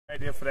My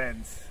dear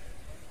friends,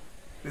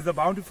 this is a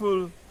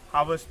bountiful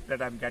harvest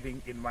that I'm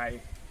getting in my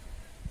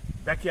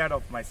backyard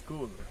of my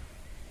school.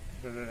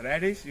 The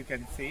radish you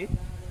can see,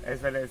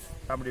 as well as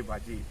tamri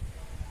bhaji.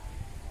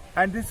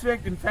 And this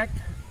week, in fact,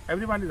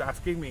 everyone is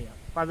asking me,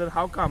 Father,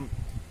 how come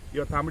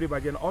your tamri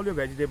bhaji and all your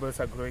vegetables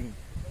are growing?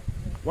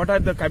 What are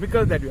the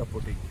chemicals that you are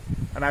putting?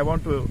 And I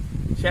want to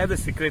share the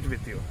secret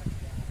with you.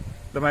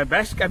 My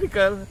best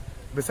chemical,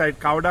 beside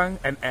cow dung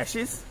and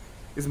ashes,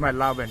 is my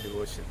love and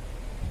devotion.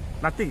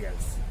 Nothing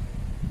else.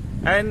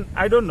 And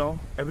I don't know,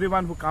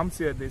 everyone who comes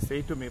here, they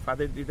say to me,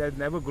 Father, it has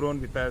never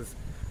grown with us,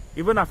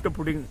 even after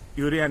putting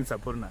urea and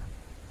sapurna.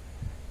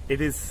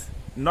 It is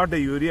not the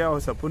urea or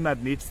sapurna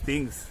that needs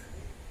things,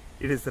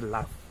 it is the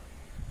love.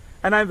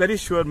 And I'm very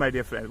sure, my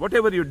dear friend,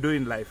 whatever you do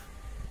in life,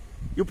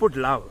 you put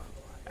love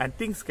and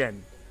things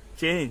can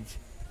change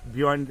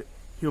beyond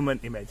human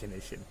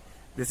imagination.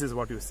 This is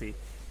what you see.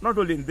 Not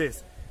only in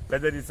this,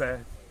 whether it's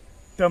in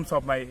terms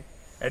of my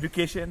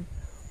education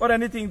or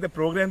anything, the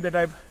program that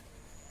I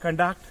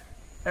conduct,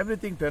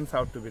 everything turns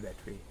out to be that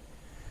way.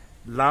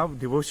 Love,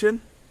 devotion,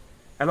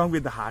 along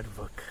with the hard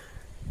work.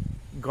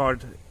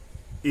 God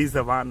is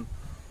the one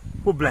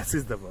who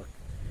blesses the work.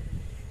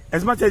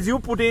 As much as you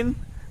put in,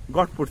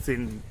 God puts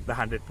in the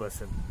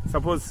 100%.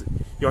 Suppose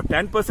your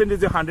 10%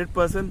 is your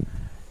 100%,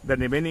 the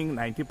remaining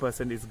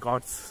 90% is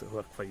God's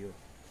work for you.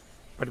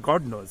 But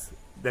God knows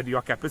that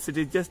your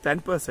capacity is just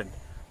 10%,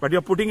 but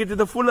you're putting it to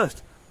the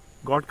fullest.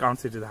 God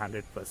counts it as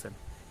 100%.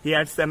 He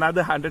adds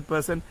another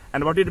 100%,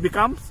 and what it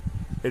becomes?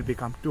 It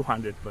becomes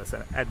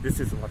 200%. And this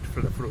is what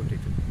the fruit is.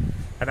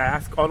 And I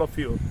ask all of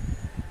you,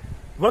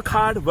 work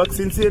hard, work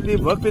sincerely,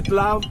 work with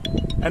love,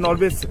 and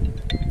always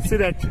see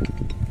that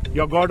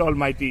your God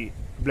Almighty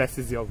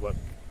blesses your work.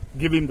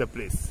 Give Him the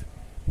place.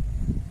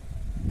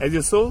 As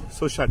you sow,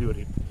 so shall you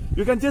reap.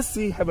 You can just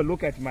see, have a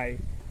look at my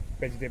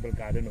vegetable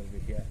garden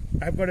over here.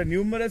 I've got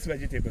numerous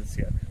vegetables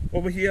here.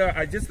 Over here,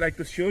 I just like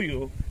to show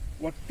you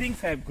what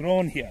things have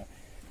grown here.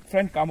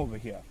 Friend, come over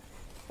here.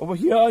 Over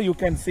here, you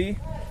can see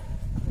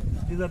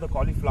these are the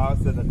cauliflowers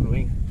that are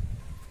growing.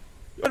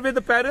 What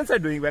the parents are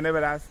doing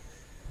whenever I ask,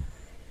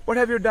 what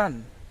have you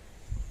done?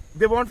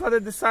 They want, Father,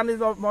 the son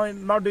is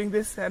not doing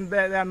this and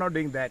they are not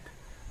doing that.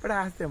 But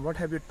I ask them, what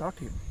have you taught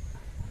him?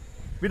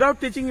 Without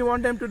teaching, you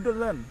want them to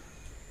learn.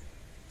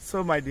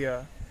 So, my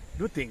dear,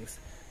 do things.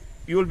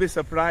 You will be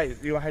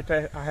surprised.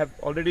 I have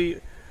already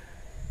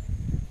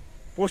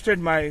posted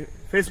my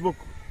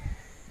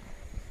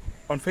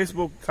on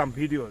Facebook some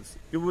videos.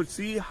 You will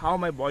see how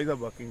my boys are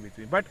working with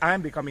me. But I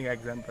am becoming an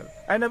example.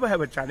 I never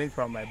have a challenge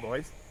from my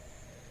boys.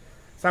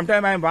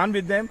 Sometimes I am one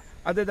with them,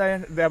 other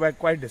than they are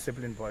quite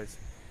disciplined boys.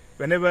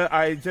 Whenever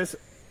I just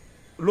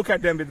look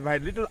at them with my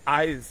little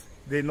eyes,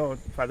 they know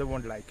Father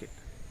won't like it.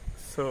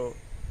 So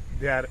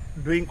they are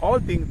doing all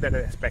things that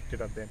are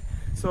expected of them.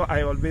 So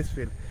I always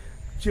feel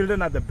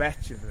children are the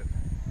best children.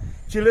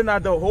 Children are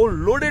the whole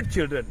loaded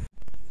children.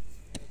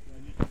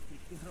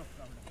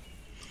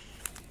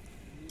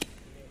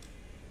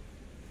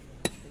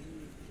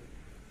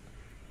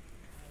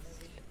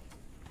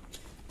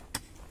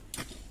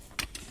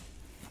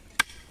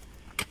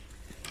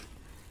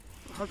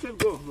 How should it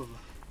go?